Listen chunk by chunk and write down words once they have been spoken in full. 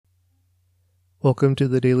Welcome to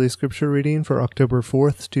the daily scripture reading for October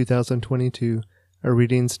 4th, 2022. Our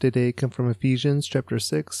readings today come from Ephesians chapter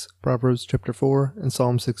 6, Proverbs chapter 4, and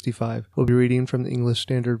Psalm 65. We'll be reading from the English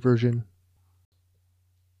Standard Version.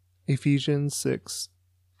 Ephesians 6.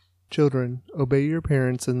 Children, obey your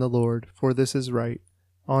parents in the Lord, for this is right.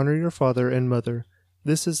 Honor your father and mother.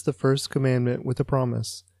 This is the first commandment with a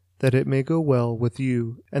promise, that it may go well with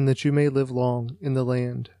you, and that you may live long in the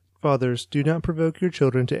land. Fathers, do not provoke your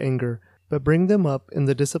children to anger, but bring them up in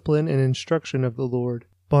the discipline and instruction of the Lord.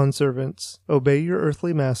 Bondservants, obey your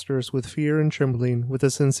earthly masters with fear and trembling, with a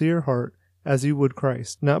sincere heart, as you would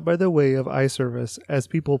Christ, not by the way of eye service, as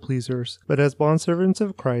people-pleasers, but as bondservants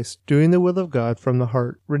of Christ, doing the will of God from the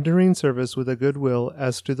heart, rendering service with a good will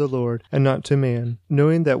as to the Lord, and not to man,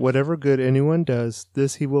 knowing that whatever good anyone does,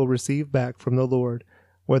 this he will receive back from the Lord,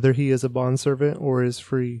 whether he is a bondservant or is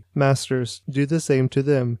free. Masters, do the same to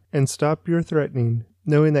them, and stop your threatening,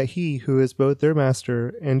 knowing that he who is both their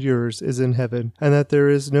master and yours is in heaven, and that there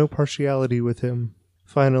is no partiality with him.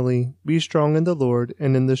 Finally, be strong in the Lord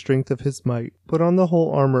and in the strength of his might. Put on the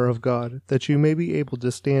whole armor of God, that you may be able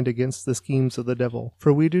to stand against the schemes of the devil.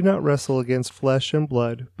 For we do not wrestle against flesh and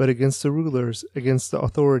blood, but against the rulers, against the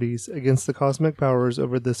authorities, against the cosmic powers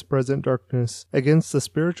over this present darkness, against the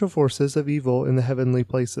spiritual forces of evil in the heavenly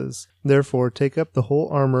places. Therefore take up the whole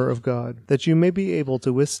armor of God, that you may be able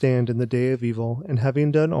to withstand in the day of evil, and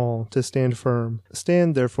having done all, to stand firm.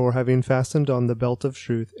 Stand therefore, having fastened on the belt of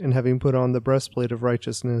truth, and having put on the breastplate of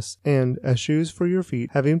righteousness, and, as shoes for your feet,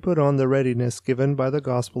 having put on the readiness given by the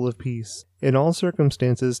gospel of peace. In all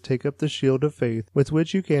circumstances take up the shield of faith, with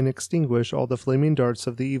which you can extinguish all the flaming darts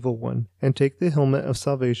of the evil one, and take the helmet of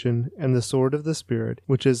salvation, and the sword of the Spirit,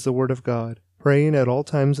 which is the word of God, praying at all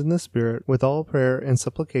times in the Spirit, with all prayer and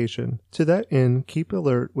supplication. To that end keep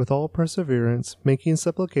alert with all perseverance, making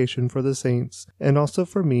supplication for the saints, and also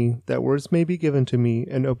for me, that words may be given to me,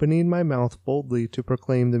 and opening my mouth boldly to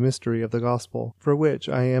proclaim the mystery of the gospel, for which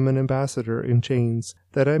I am an ambassador in chains,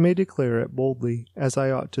 that I may declare it boldly, as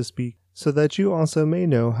I ought to speak, so that you also may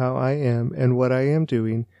know how I am and what I am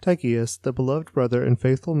doing. Tychicus, the beloved brother and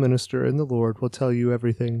faithful minister in the Lord, will tell you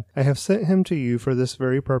everything. I have sent him to you for this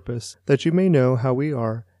very purpose, that you may know how we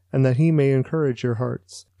are, and that he may encourage your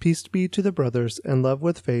hearts. Peace be to the brothers, and love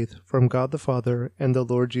with faith, from God the Father and the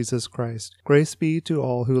Lord Jesus Christ. Grace be to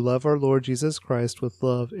all who love our Lord Jesus Christ with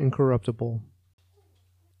love incorruptible.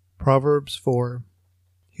 Proverbs 4.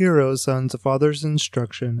 Hear, O sons, a father's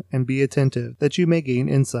instruction, and be attentive, that you may gain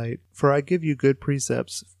insight. For I give you good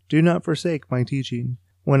precepts. Do not forsake my teaching.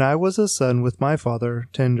 When I was a son with my father,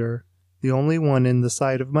 tender, the only one in the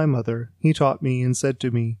sight of my mother, he taught me and said to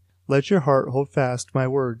me, Let your heart hold fast my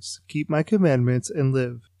words. Keep my commandments and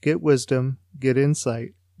live. Get wisdom, get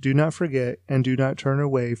insight. Do not forget, and do not turn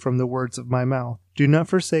away from the words of my mouth. Do not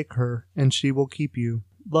forsake her, and she will keep you.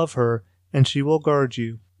 Love her, and she will guard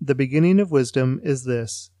you. The beginning of wisdom is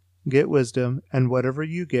this: get wisdom, and whatever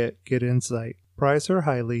you get insight. Prize her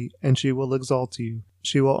highly, and she will exalt you.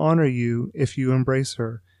 She will honor you if you embrace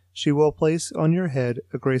her. She will place on your head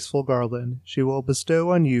a graceful garland. She will bestow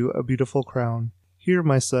on you a beautiful crown. Hear,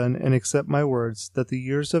 my son, and accept my words, that the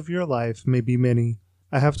years of your life may be many.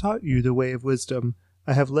 I have taught you the way of wisdom.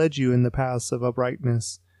 I have led you in the paths of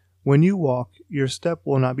uprightness. When you walk, your step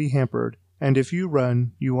will not be hampered, and if you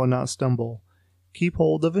run, you will not stumble. Keep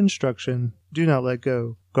hold of instruction, do not let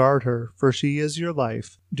go. Guard her, for she is your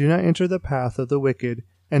life. Do not enter the path of the wicked,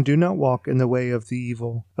 and do not walk in the way of the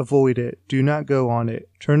evil. Avoid it, do not go on it.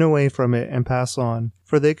 Turn away from it and pass on,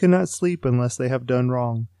 for they cannot sleep unless they have done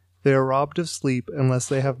wrong. They are robbed of sleep unless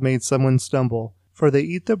they have made someone stumble, for they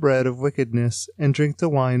eat the bread of wickedness and drink the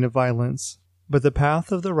wine of violence. But the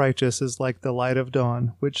path of the righteous is like the light of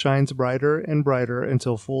dawn, which shines brighter and brighter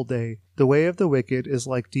until full day. The way of the wicked is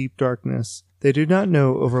like deep darkness. They do not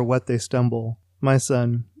know over what they stumble. My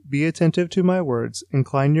son, be attentive to my words,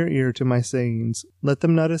 incline your ear to my sayings. Let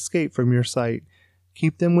them not escape from your sight.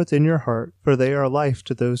 Keep them within your heart, for they are life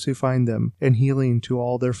to those who find them, and healing to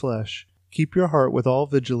all their flesh. Keep your heart with all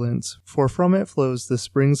vigilance, for from it flows the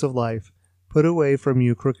springs of life. Put away from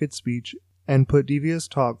you crooked speech, and put devious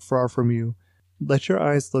talk far from you. Let your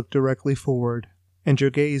eyes look directly forward, and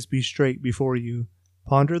your gaze be straight before you.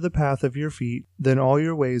 Ponder the path of your feet, then all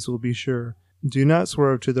your ways will be sure. Do not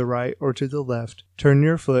swerve to the right or to the left. Turn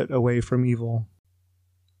your foot away from evil.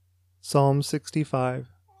 Psalm 65.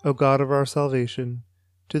 O God of our salvation,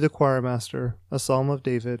 to the choirmaster, a psalm of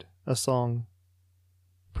David, a song.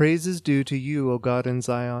 Praise is due to you, O God in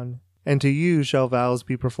Zion, and to you shall vows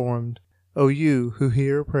be performed. O you who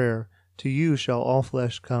hear prayer, to you shall all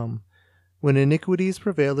flesh come. When iniquities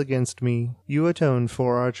prevail against me, you atone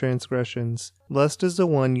for our transgressions. Blessed is the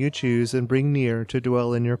one you choose and bring near to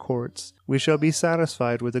dwell in your courts. We shall be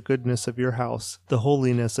satisfied with the goodness of your house, the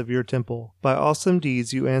holiness of your temple. By awesome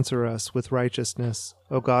deeds you answer us with righteousness.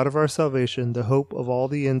 O God of our salvation, the hope of all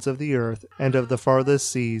the ends of the earth and of the farthest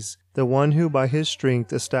seas, the one who by his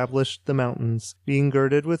strength established the mountains, being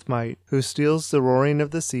girded with might, who steals the roaring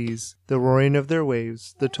of the seas, the roaring of their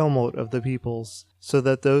waves, the tumult of the peoples, so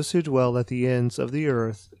that those who dwell at the ends of the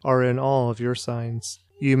earth are in awe of your signs.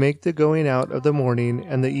 You make the going out of the morning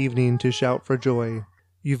and the evening to shout for joy.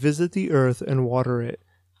 You visit the earth and water it.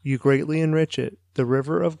 You greatly enrich it. The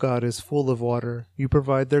river of God is full of water. You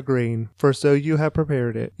provide their grain, for so you have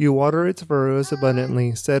prepared it. You water its furrows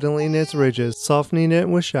abundantly, settling its ridges, softening it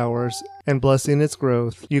with showers, and blessing its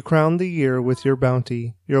growth. You crown the year with your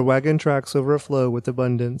bounty. Your wagon tracks overflow with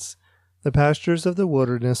abundance. The pastures of the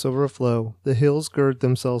wilderness overflow. The hills gird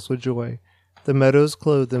themselves with joy. The meadows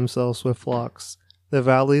clothe themselves with flocks. The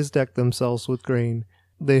valleys deck themselves with grain.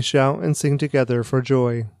 They shout and sing together for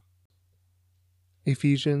joy.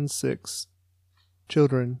 Ephesians 6.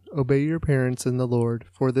 Children, obey your parents in the Lord,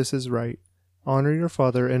 for this is right. Honor your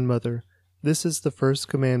father and mother. This is the first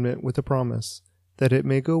commandment with a promise, that it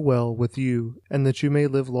may go well with you, and that you may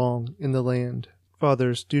live long in the land.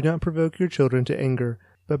 Fathers, do not provoke your children to anger,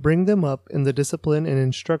 but bring them up in the discipline and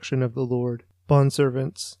instruction of the Lord.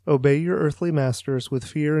 Bondservants, obey your earthly masters with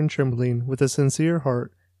fear and trembling, with a sincere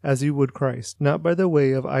heart, as you would Christ, not by the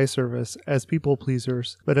way of eye service as people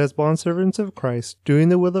pleasers, but as bondservants of Christ, doing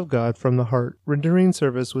the will of God from the heart, rendering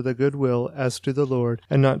service with a good will as to the Lord,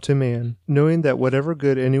 and not to man, knowing that whatever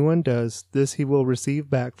good anyone does, this he will receive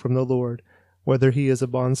back from the Lord, whether he is a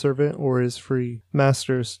bondservant or is free.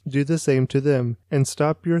 Masters, do the same to them, and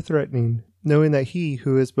stop your threatening, knowing that he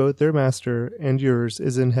who is both their master and yours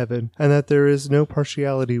is in heaven, and that there is no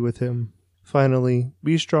partiality with him. Finally,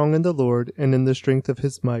 be strong in the Lord and in the strength of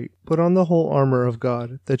his might. Put on the whole armor of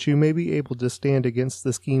God, that you may be able to stand against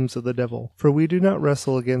the schemes of the devil. For we do not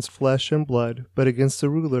wrestle against flesh and blood, but against the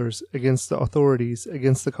rulers, against the authorities,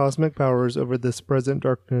 against the cosmic powers over this present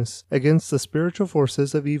darkness, against the spiritual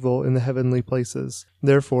forces of evil in the heavenly places.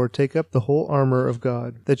 Therefore take up the whole armor of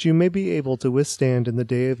God, that you may be able to withstand in the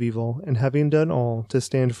day of evil, and having done all, to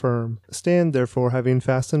stand firm. Stand therefore, having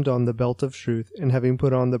fastened on the belt of truth, and having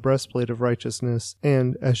put on the breastplate of righteousness,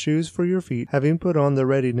 and, as shoes for your feet, having put on the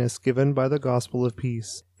readiness given by the gospel of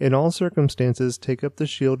peace. In all circumstances take up the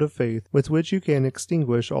shield of faith, with which you can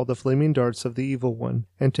extinguish all the flaming darts of the evil one,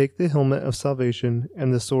 and take the helmet of salvation,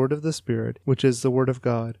 and the sword of the Spirit, which is the word of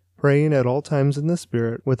God, praying at all times in the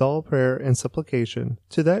Spirit, with all prayer and supplication.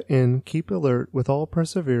 To that end keep alert with all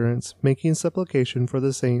perseverance, making supplication for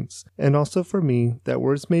the saints, and also for me, that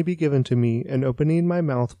words may be given to me, and opening my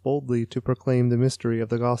mouth boldly to proclaim the mystery of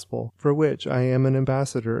the gospel, for which I am an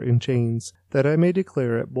ambassador in chains, that I may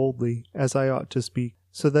declare it boldly, as I ought to speak,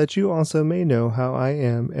 so that you also may know how I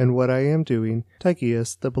am and what I am doing.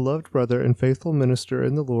 Tychicus, the beloved brother and faithful minister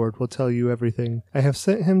in the Lord, will tell you everything. I have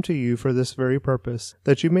sent him to you for this very purpose,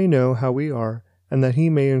 that you may know how we are, and that he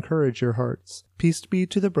may encourage your hearts. Peace be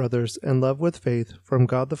to the brothers, and love with faith, from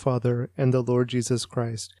God the Father and the Lord Jesus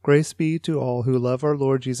Christ. Grace be to all who love our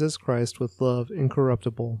Lord Jesus Christ with love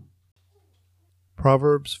incorruptible.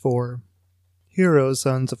 Proverbs 4. Hear, O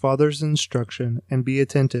sons, a father's instruction, and be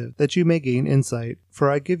attentive, that you may gain insight. For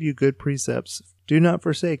I give you good precepts. Do not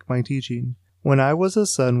forsake my teaching. When I was a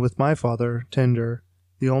son with my father, tender,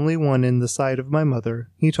 the only one in the sight of my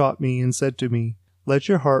mother, he taught me and said to me, Let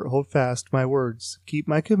your heart hold fast my words. Keep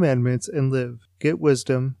my commandments and live. Get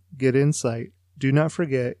wisdom, get insight. Do not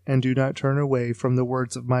forget, and do not turn away from the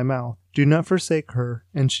words of my mouth. Do not forsake her,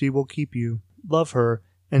 and she will keep you. Love her,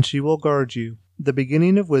 and she will guard you. The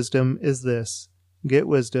beginning of wisdom is this: get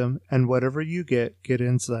wisdom, and whatever you get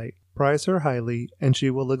insight. Prize her highly, and she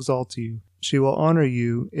will exalt you. She will honor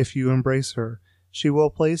you if you embrace her. She will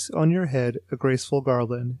place on your head a graceful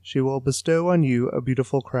garland. She will bestow on you a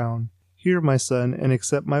beautiful crown. Hear, my son, and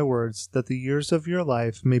accept my words, that the years of your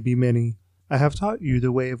life may be many. I have taught you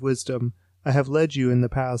the way of wisdom. I have led you in the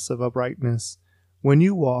paths of uprightness. When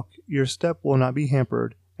you walk, your step will not be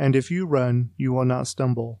hampered, and if you run, you will not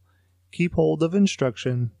stumble. Keep hold of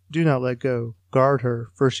instruction. Do not let go. Guard her,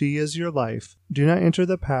 for she is your life. Do not enter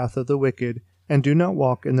the path of the wicked, and do not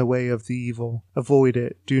walk in the way of the evil. Avoid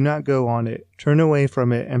it. Do not go on it. Turn away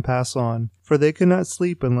from it and pass on. For they cannot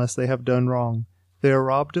sleep unless they have done wrong. They are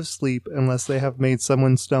robbed of sleep unless they have made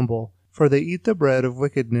someone stumble. For they eat the bread of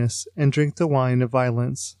wickedness and drink the wine of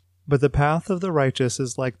violence. But the path of the righteous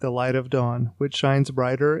is like the light of dawn, which shines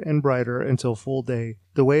brighter and brighter until full day.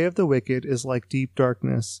 The way of the wicked is like deep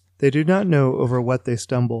darkness. They do not know over what they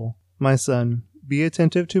stumble. My son, be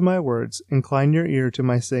attentive to my words, incline your ear to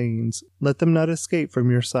my sayings. Let them not escape from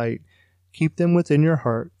your sight. Keep them within your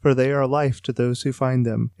heart, for they are life to those who find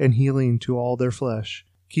them, and healing to all their flesh.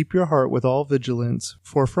 Keep your heart with all vigilance,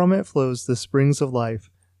 for from it flows the springs of life.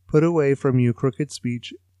 Put away from you crooked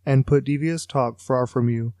speech, and put devious talk far from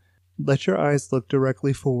you. Let your eyes look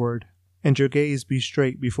directly forward, and your gaze be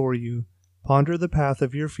straight before you. Ponder the path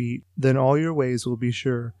of your feet, then all your ways will be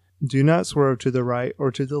sure. Do not swerve to the right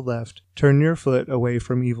or to the left. Turn your foot away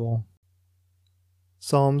from evil.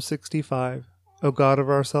 Psalm 65. O God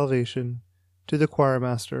of our salvation. To the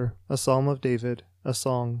choirmaster, a psalm of David, a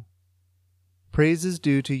song. Praise is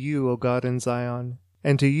due to you, O God in Zion,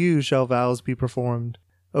 and to you shall vows be performed.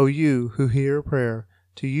 O you who hear prayer,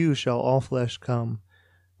 to you shall all flesh come.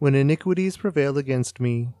 When iniquities prevail against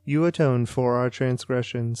me, you atone for our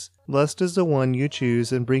transgressions. Blessed is the one you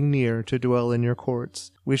choose and bring near to dwell in your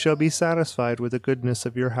courts. We shall be satisfied with the goodness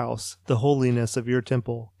of your house, the holiness of your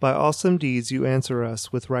temple. By awesome deeds you answer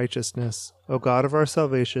us with righteousness. O God of our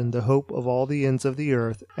salvation, the hope of all the ends of the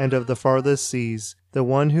earth and of the farthest seas, the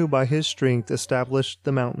one who by his strength established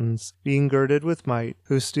the mountains, being girded with might,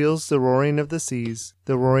 who steals the roaring of the seas,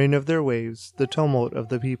 the roaring of their waves, the tumult of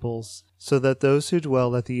the peoples, so that those who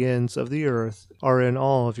dwell at the ends of the earth are in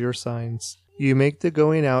awe of your signs. You make the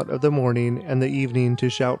going out of the morning and the evening to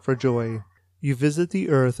shout for joy. You visit the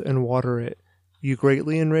earth and water it. You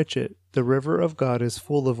greatly enrich it. The river of God is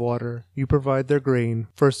full of water. You provide their grain,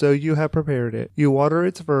 for so you have prepared it. You water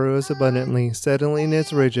its furrows abundantly, settling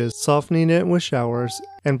its ridges, softening it with showers,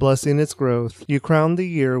 and blessing its growth. You crown the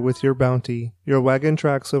year with your bounty. Your wagon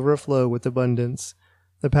tracks overflow with abundance.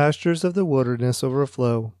 The pastures of the wilderness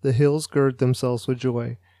overflow. The hills gird themselves with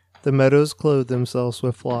joy. The meadows clothe themselves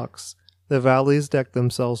with flocks. The valleys deck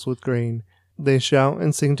themselves with grain. They shout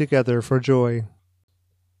and sing together for joy.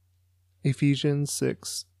 Ephesians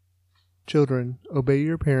 6. Children, obey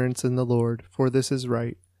your parents in the Lord, for this is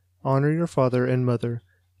right. Honor your father and mother.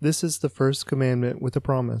 This is the first commandment with a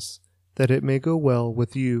promise, that it may go well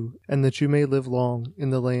with you, and that you may live long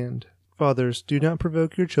in the land. Fathers, do not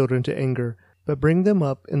provoke your children to anger, but bring them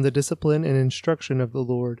up in the discipline and instruction of the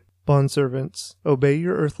Lord. Bondservants, obey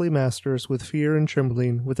your earthly masters with fear and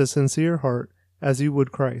trembling, with a sincere heart, as you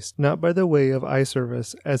would Christ, not by the way of eye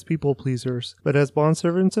service as people-pleasers, but as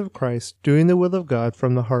bondservants of Christ, doing the will of God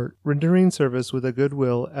from the heart, rendering service with a good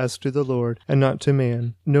will as to the Lord, and not to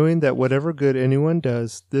man, knowing that whatever good anyone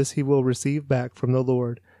does, this he will receive back from the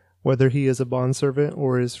Lord, whether he is a bondservant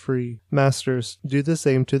or is free. Masters, do the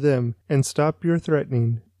same to them, and stop your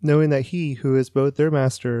threatening, knowing that he who is both their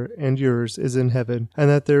master and yours is in heaven, and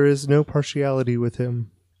that there is no partiality with him.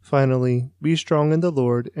 Finally, be strong in the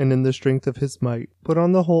Lord and in the strength of his might. Put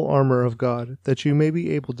on the whole armor of God, that you may be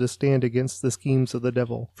able to stand against the schemes of the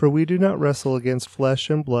devil. For we do not wrestle against flesh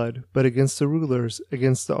and blood, but against the rulers,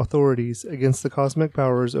 against the authorities, against the cosmic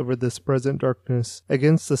powers over this present darkness,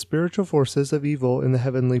 against the spiritual forces of evil in the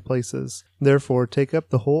heavenly places. Therefore take up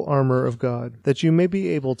the whole armor of God, that you may be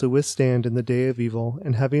able to withstand in the day of evil,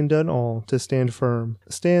 and having done all, to stand firm.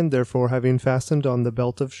 Stand therefore, having fastened on the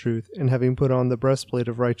belt of truth, and having put on the breastplate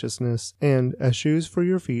of righteousness, and, as shoes for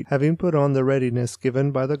your feet, having put on the readiness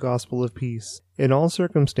given by the gospel of peace. In all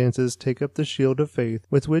circumstances take up the shield of faith,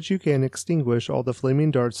 with which you can extinguish all the flaming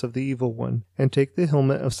darts of the evil one, and take the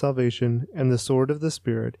helmet of salvation, and the sword of the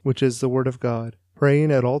Spirit, which is the word of God,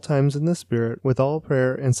 praying at all times in the Spirit, with all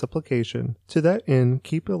prayer and supplication. To that end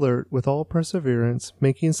keep alert with all perseverance,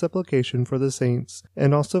 making supplication for the saints,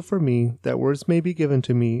 and also for me, that words may be given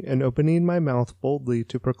to me, and opening my mouth boldly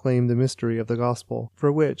to proclaim the mystery of the gospel,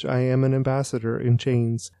 for which I am an ambassador in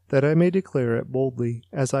chains, that I may declare it boldly,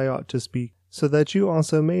 as I ought to speak. So that you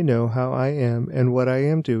also may know how I am and what I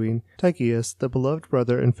am doing, Tychicus, the beloved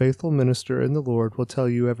brother and faithful minister in the Lord, will tell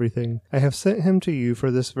you everything. I have sent him to you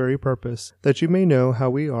for this very purpose, that you may know how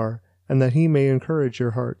we are, and that he may encourage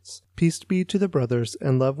your hearts. Peace be to the brothers,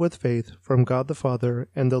 and love with faith, from God the Father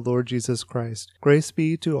and the Lord Jesus Christ. Grace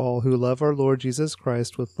be to all who love our Lord Jesus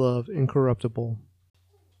Christ with love incorruptible.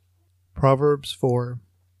 Proverbs 4.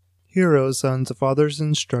 Hear, O sons, a father's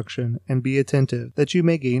instruction, and be attentive, that you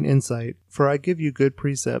may gain insight. For I give you good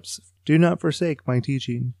precepts. Do not forsake my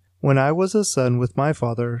teaching. When I was a son with my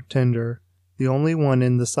father, tender, the only one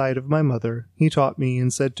in the sight of my mother, he taught me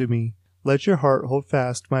and said to me, Let your heart hold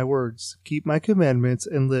fast my words. Keep my commandments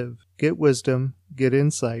and live. Get wisdom, get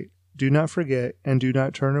insight. Do not forget, and do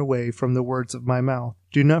not turn away from the words of my mouth.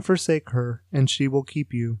 Do not forsake her, and she will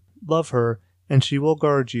keep you. Love her, and she will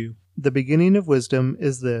guard you. The beginning of wisdom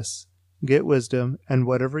is this: get wisdom, and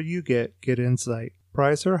whatever you get insight.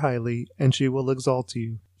 Prize her highly, and she will exalt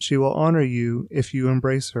you. She will honor you if you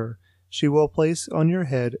embrace her. She will place on your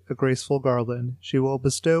head a graceful garland. She will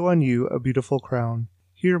bestow on you a beautiful crown.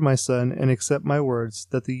 Hear, my son, and accept my words,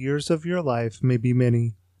 that the years of your life may be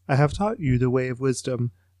many. I have taught you the way of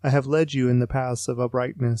wisdom. I have led you in the paths of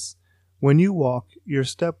uprightness. When you walk, your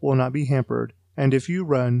step will not be hampered, and if you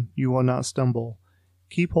run, you will not stumble.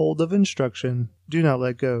 Keep hold of instruction. Do not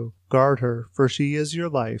let go. Guard her, for she is your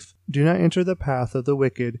life. Do not enter the path of the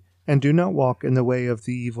wicked, and do not walk in the way of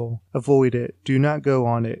the evil. Avoid it. Do not go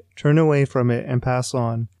on it. Turn away from it and pass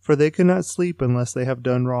on, for they cannot sleep unless they have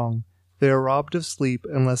done wrong. They are robbed of sleep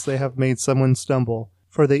unless they have made someone stumble,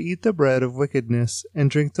 for they eat the bread of wickedness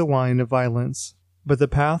and drink the wine of violence. But the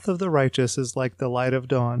path of the righteous is like the light of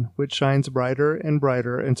dawn, which shines brighter and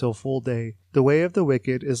brighter until full day. The way of the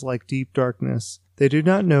wicked is like deep darkness. They do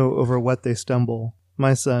not know over what they stumble.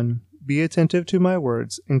 My son, be attentive to my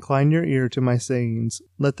words. Incline your ear to my sayings.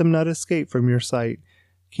 Let them not escape from your sight.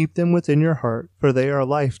 Keep them within your heart, for they are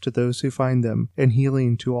life to those who find them, and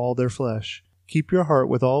healing to all their flesh. Keep your heart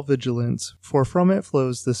with all vigilance, for from it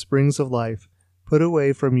flows the springs of life. Put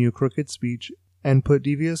away from you crooked speech, and put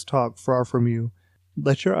devious talk far from you.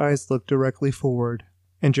 Let your eyes look directly forward,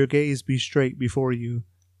 and your gaze be straight before you.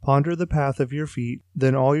 Ponder the path of your feet,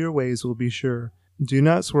 then all your ways will be sure. Do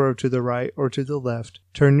not swerve to the right or to the left.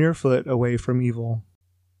 Turn your foot away from evil.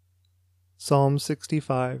 Psalm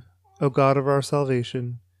 65. O God of our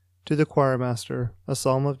salvation. To the choirmaster, a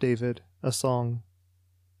psalm of David, a song.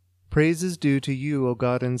 Praise is due to you, O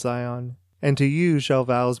God in Zion, and to you shall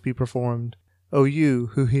vows be performed. O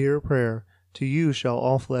you who hear prayer, to you shall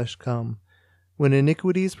all flesh come. When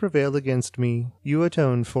iniquities prevail against me, you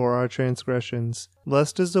atone for our transgressions.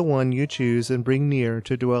 Blessed is the one you choose and bring near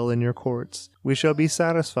to dwell in your courts. We shall be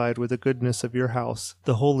satisfied with the goodness of your house,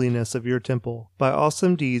 the holiness of your temple. By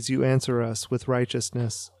awesome deeds you answer us with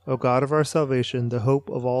righteousness. O God of our salvation, the hope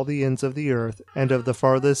of all the ends of the earth and of the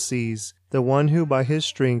farthest seas, the one who by his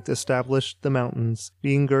strength established the mountains,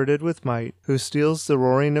 being girded with might, who steals the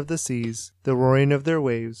roaring of the seas, the roaring of their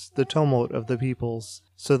waves, the tumult of the peoples,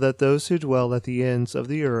 so that those who dwell at the ends of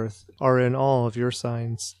the earth are in awe of your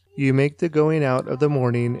signs. You make the going out of the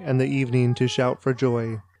morning and the evening to shout for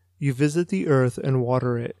joy. You visit the earth and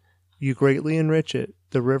water it. You greatly enrich it.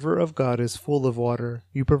 The river of God is full of water.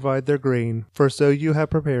 You provide their grain, for so you have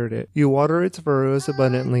prepared it. You water its furrows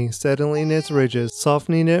abundantly, settling its ridges,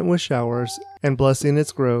 softening it with showers, and blessing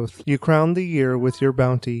its growth. You crown the year with your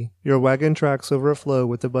bounty. Your wagon tracks overflow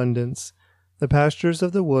with abundance. The pastures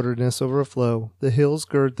of the wilderness overflow. The hills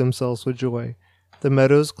gird themselves with joy. The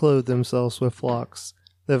meadows clothe themselves with flocks.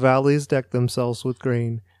 The valleys deck themselves with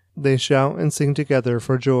grain. They shout and sing together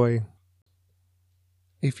for joy.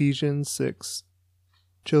 Ephesians 6.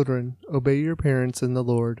 Children, obey your parents in the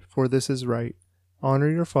Lord, for this is right. Honor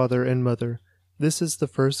your father and mother. This is the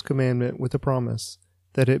first commandment with a promise,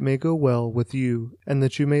 that it may go well with you, and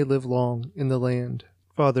that you may live long in the land.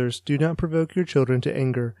 Fathers, do not provoke your children to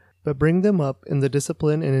anger, but bring them up in the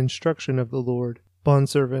discipline and instruction of the Lord.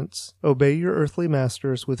 Bondservants, obey your earthly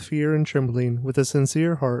masters with fear and trembling, with a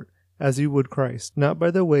sincere heart, as you would Christ, not by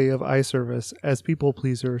the way of eye service, as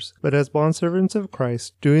people-pleasers, but as bondservants of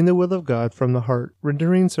Christ, doing the will of God from the heart,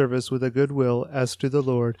 rendering service with a good will as to the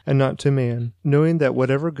Lord, and not to man, knowing that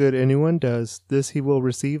whatever good anyone does, this he will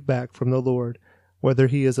receive back from the Lord, whether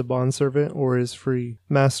he is a bondservant or is free.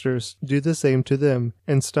 Masters, do the same to them,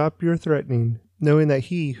 and stop your threatening, knowing that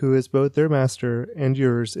he who is both their master and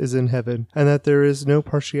yours is in heaven, and that there is no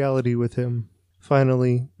partiality with him.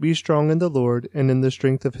 Finally, be strong in the Lord and in the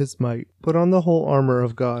strength of his might. Put on the whole armor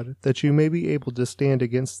of God, that you may be able to stand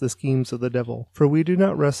against the schemes of the devil. For we do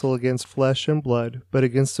not wrestle against flesh and blood, but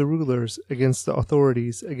against the rulers, against the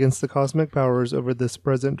authorities, against the cosmic powers over this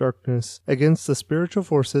present darkness, against the spiritual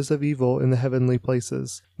forces of evil in the heavenly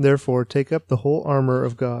places. Therefore take up the whole armor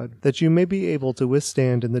of God, that you may be able to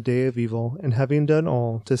withstand in the day of evil, and having done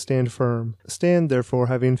all, to stand firm. Stand therefore,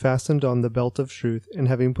 having fastened on the belt of truth, and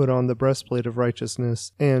having put on the breastplate of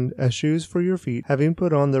righteousness, and, as shoes for your feet, having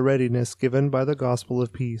put on the readiness given by the gospel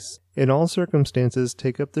of peace. In all circumstances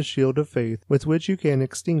take up the shield of faith, with which you can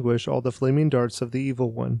extinguish all the flaming darts of the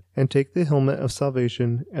evil one, and take the helmet of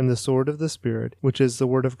salvation, and the sword of the Spirit, which is the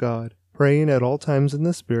word of God, praying at all times in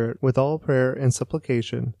the Spirit, with all prayer and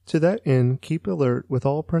supplication. To that end keep alert with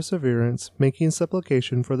all perseverance, making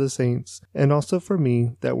supplication for the saints, and also for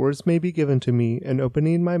me, that words may be given to me, and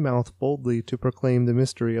opening my mouth boldly to proclaim the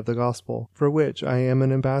mystery of the gospel, for which I am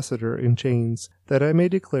an ambassador in chains, that I may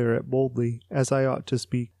declare it boldly, as I ought to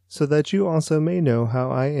speak. So that you also may know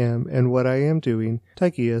how I am and what I am doing,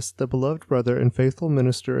 Tychicus, the beloved brother and faithful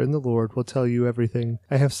minister in the Lord, will tell you everything.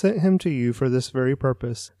 I have sent him to you for this very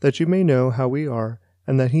purpose, that you may know how we are,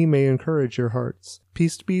 and that he may encourage your hearts.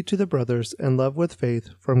 Peace be to the brothers, and love with faith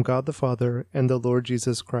from God the Father and the Lord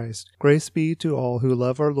Jesus Christ. Grace be to all who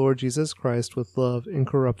love our Lord Jesus Christ with love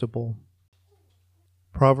incorruptible.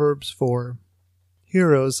 Proverbs 4.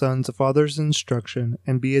 Hear, O sons, a father's instruction,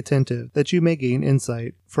 and be attentive, that you may gain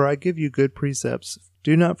insight. For I give you good precepts.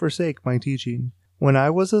 Do not forsake my teaching. When I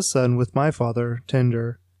was a son with my father,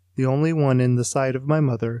 tender, the only one in the sight of my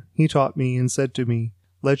mother, he taught me and said to me,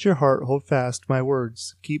 Let your heart hold fast my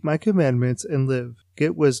words. Keep my commandments and live.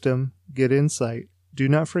 Get wisdom, get insight. Do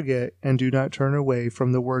not forget, and do not turn away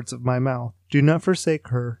from the words of my mouth. Do not forsake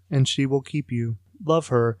her, and she will keep you. Love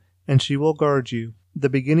her, and she will guard you. The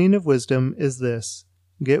beginning of wisdom is this: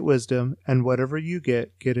 get wisdom, and whatever you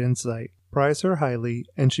get insight. Prize her highly,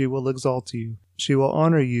 and she will exalt you. She will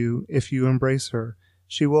honor you if you embrace her.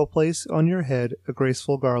 She will place on your head a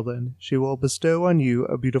graceful garland. She will bestow on you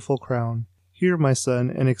a beautiful crown. Hear, my son,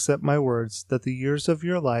 and accept my words, that the years of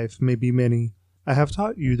your life may be many. I have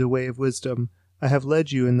taught you the way of wisdom. I have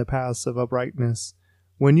led you in the paths of uprightness.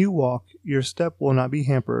 When you walk, your step will not be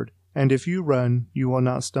hampered, and if you run, you will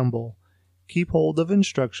not stumble. Keep hold of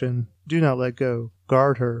instruction. Do not let go.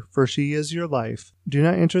 Guard her, for she is your life. Do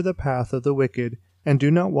not enter the path of the wicked, and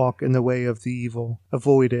do not walk in the way of the evil.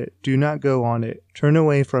 Avoid it. Do not go on it. Turn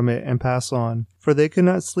away from it and pass on, for they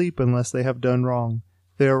cannot sleep unless they have done wrong.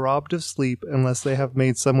 They are robbed of sleep unless they have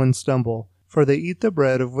made someone stumble, for they eat the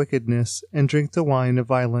bread of wickedness and drink the wine of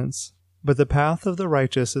violence. But the path of the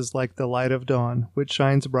righteous is like the light of dawn, which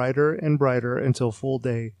shines brighter and brighter until full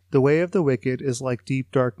day. The way of the wicked is like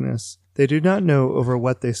deep darkness. They do not know over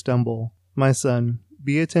what they stumble. My son,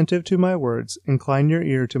 be attentive to my words. Incline your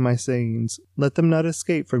ear to my sayings. Let them not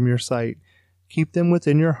escape from your sight. Keep them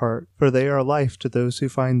within your heart, for they are life to those who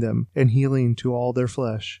find them, and healing to all their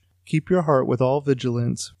flesh. Keep your heart with all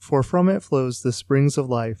vigilance, for from it flows the springs of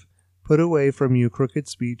life. Put away from you crooked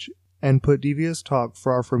speech, and put devious talk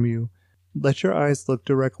far from you. Let your eyes look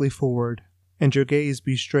directly forward, and your gaze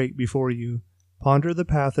be straight before you. Ponder the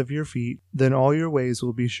path of your feet, then all your ways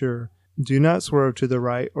will be sure. Do not swerve to the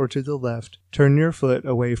right or to the left. Turn your foot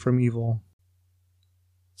away from evil.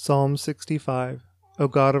 Psalm 65. O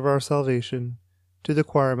God of our salvation. To the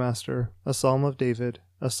choirmaster, a psalm of David,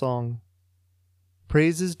 a song.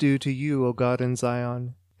 Praise is due to you, O God in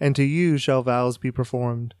Zion, and to you shall vows be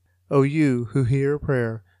performed. O you who hear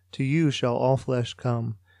prayer, to you shall all flesh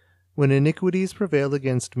come. When iniquities prevail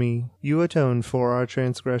against me, you atone for our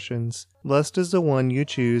transgressions. Blessed is the one you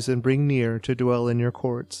choose and bring near to dwell in your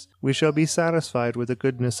courts. We shall be satisfied with the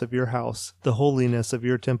goodness of your house, the holiness of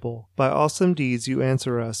your temple. By awesome deeds you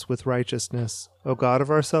answer us with righteousness. O God of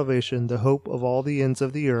our salvation, the hope of all the ends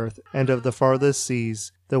of the earth and of the farthest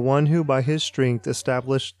seas, the one who by his strength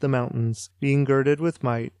established the mountains, being girded with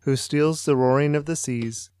might, who steals the roaring of the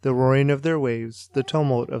seas, the roaring of their waves, the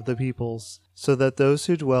tumult of the peoples, so that those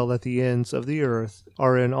who dwell at the ends of the earth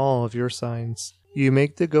are in awe of your signs. You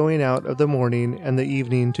make the going out of the morning and the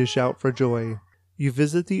evening to shout for joy. You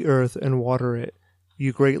visit the earth and water it.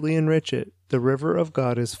 You greatly enrich it. The river of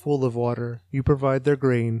God is full of water. You provide their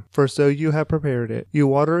grain, for so you have prepared it. You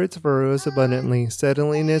water its furrows abundantly,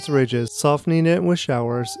 settling its ridges, softening it with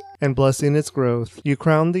showers, and blessing its growth. You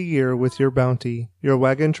crown the year with your bounty. Your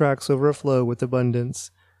wagon tracks overflow with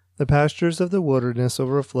abundance. The pastures of the wilderness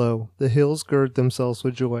overflow. The hills gird themselves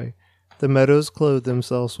with joy. The meadows clothe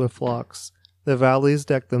themselves with flocks. The valleys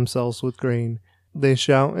deck themselves with grain. They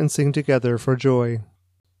shout and sing together for joy.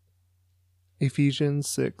 Ephesians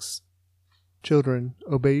 6. Children,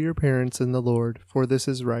 obey your parents in the Lord, for this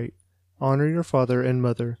is right. Honor your father and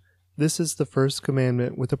mother. This is the first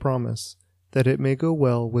commandment with a promise, that it may go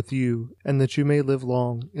well with you, and that you may live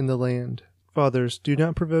long in the land. Fathers, do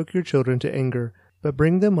not provoke your children to anger, but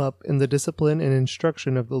bring them up in the discipline and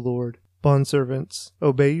instruction of the Lord. Bondservants,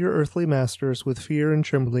 obey your earthly masters with fear and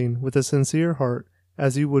trembling, with a sincere heart,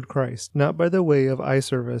 as you would Christ, not by the way of eye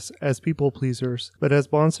service, as people-pleasers, but as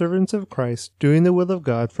bondservants of Christ, doing the will of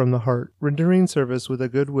God from the heart, rendering service with a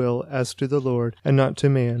good will as to the Lord, and not to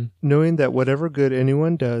man, knowing that whatever good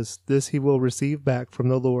anyone does, this he will receive back from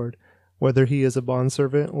the Lord, whether he is a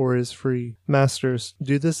bondservant or is free. Masters,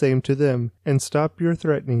 do the same to them, and stop your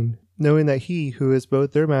threatening, knowing that he who is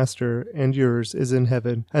both their master and yours is in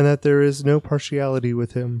heaven, and that there is no partiality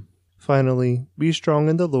with him. Finally, be strong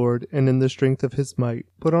in the Lord and in the strength of his might.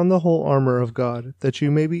 Put on the whole armor of God, that you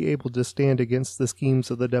may be able to stand against the schemes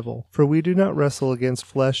of the devil. For we do not wrestle against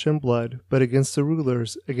flesh and blood, but against the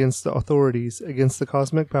rulers, against the authorities, against the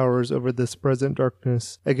cosmic powers over this present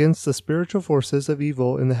darkness, against the spiritual forces of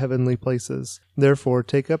evil in the heavenly places. Therefore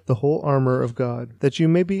take up the whole armor of God, that you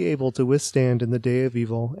may be able to withstand in the day of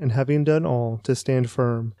evil, and having done all, to stand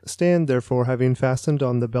firm. Stand therefore, having fastened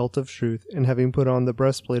on the belt of truth, and having put on the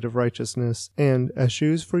breastplate of righteousness, and, as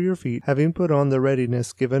shoes for your feet, having put on the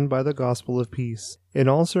readiness given by the gospel of peace. In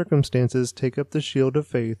all circumstances take up the shield of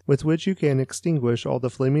faith, with which you can extinguish all the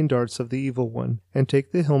flaming darts of the evil one, and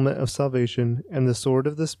take the helmet of salvation, and the sword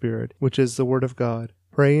of the Spirit, which is the word of God,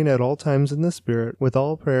 praying at all times in the Spirit, with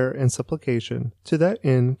all prayer and supplication. To that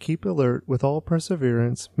end keep alert with all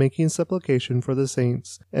perseverance, making supplication for the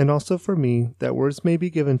saints, and also for me, that words may be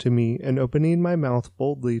given to me, and opening my mouth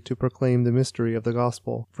boldly to proclaim the mystery of the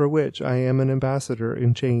gospel, for which I am an ambassador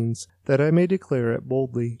in chains, that I may declare it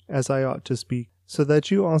boldly, as I ought to speak. So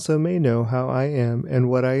that you also may know how I am and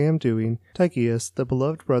what I am doing, Tychicus, the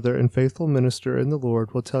beloved brother and faithful minister in the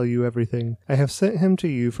Lord, will tell you everything. I have sent him to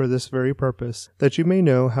you for this very purpose, that you may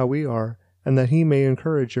know how we are, and that he may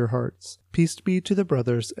encourage your hearts. Peace be to the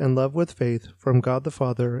brothers, and love with faith, from God the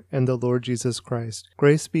Father and the Lord Jesus Christ.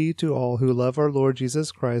 Grace be to all who love our Lord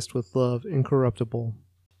Jesus Christ with love incorruptible.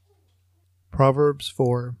 Proverbs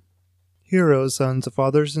 4. Hear, O sons, a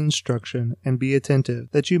father's instruction, and be attentive,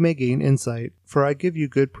 that you may gain insight. For I give you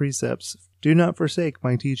good precepts. Do not forsake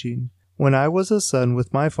my teaching. When I was a son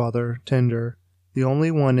with my father, tender, the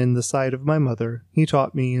only one in the sight of my mother, he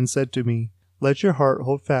taught me and said to me, Let your heart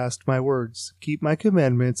hold fast my words. Keep my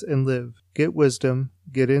commandments and live. Get wisdom,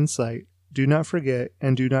 get insight. Do not forget,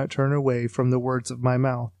 and do not turn away from the words of my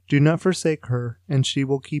mouth. Do not forsake her, and she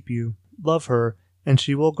will keep you. Love her, and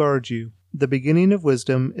she will guard you. The beginning of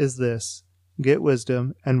wisdom is this: get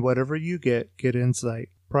wisdom, and whatever you get insight.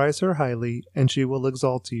 Prize her highly, and she will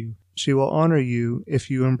exalt you. She will honor you if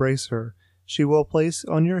you embrace her. She will place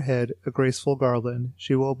on your head a graceful garland.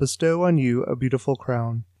 She will bestow on you a beautiful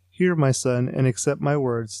crown. Hear, my son, and accept my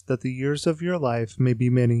words, that the years of your life may be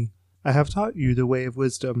many. I have taught you the way of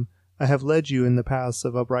wisdom. I have led you in the paths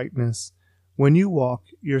of uprightness. When you walk,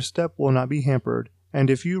 your step will not be hampered, and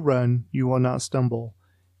if you run, you will not stumble.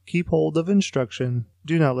 Keep hold of instruction.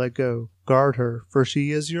 Do not let go. Guard her, for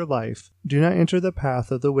she is your life. Do not enter the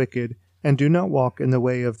path of the wicked, and do not walk in the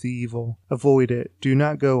way of the evil. Avoid it. Do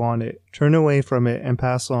not go on it. Turn away from it and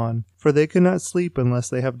pass on. For they cannot sleep unless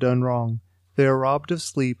they have done wrong. They are robbed of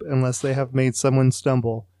sleep unless they have made someone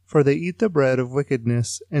stumble. For they eat the bread of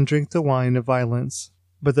wickedness and drink the wine of violence.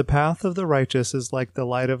 But the path of the righteous is like the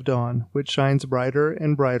light of dawn, which shines brighter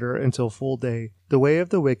and brighter until full day. The way of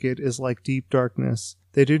the wicked is like deep darkness.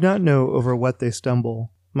 They do not know over what they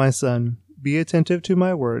stumble. My son, be attentive to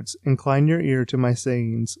my words. Incline your ear to my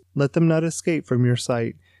sayings. Let them not escape from your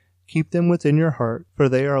sight. Keep them within your heart, for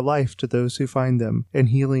they are life to those who find them, and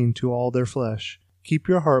healing to all their flesh. Keep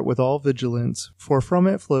your heart with all vigilance, for from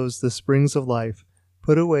it flows the springs of life.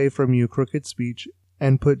 Put away from you crooked speech,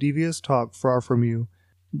 and put devious talk far from you.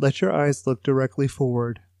 Let your eyes look directly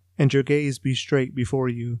forward, and your gaze be straight before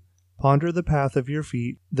you. Ponder the path of your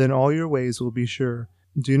feet, then all your ways will be sure.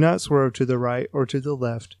 Do not swerve to the right or to the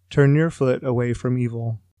left. Turn your foot away from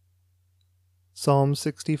evil. Psalm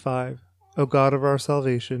 65. O God of our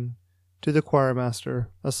salvation. To the choirmaster,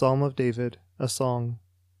 a psalm of David, a song.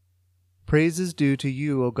 Praise is due to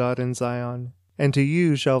you, O God in Zion, and to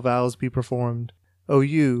you shall vows be performed. O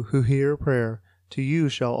you who hear prayer, to you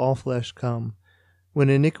shall all flesh come. When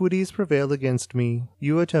iniquities prevail against me,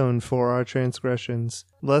 you atone for our transgressions.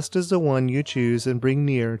 Blessed is the one you choose and bring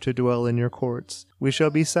near to dwell in your courts. We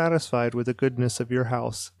shall be satisfied with the goodness of your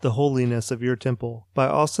house, the holiness of your temple. By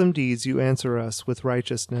awesome deeds you answer us with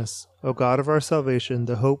righteousness. O God of our salvation,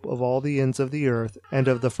 the hope of all the ends of the earth and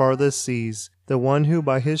of the farthest seas, the one who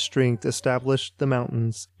by his strength established the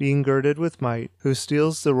mountains, being girded with might, who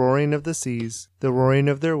steals the roaring of the seas, the roaring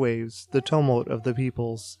of their waves, the tumult of the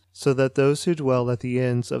peoples, so that those who dwell at the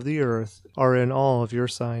ends of the earth are in awe of your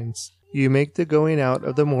signs. You make the going out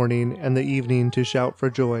of the morning and the evening to shout for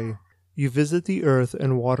joy. You visit the earth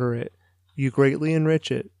and water it. You greatly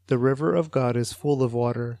enrich it. The river of God is full of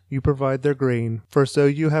water. You provide their grain, for so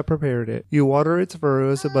you have prepared it. You water its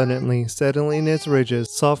furrows abundantly, settling its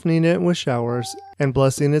ridges, softening it with showers, and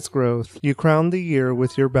blessing its growth. You crown the year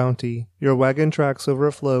with your bounty. Your wagon tracks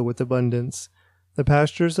overflow with abundance. The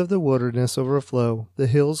pastures of the wilderness overflow. The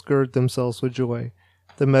hills gird themselves with joy.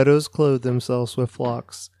 The meadows clothe themselves with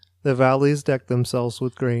flocks. The valleys deck themselves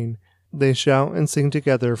with grain. They shout and sing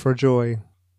together for joy.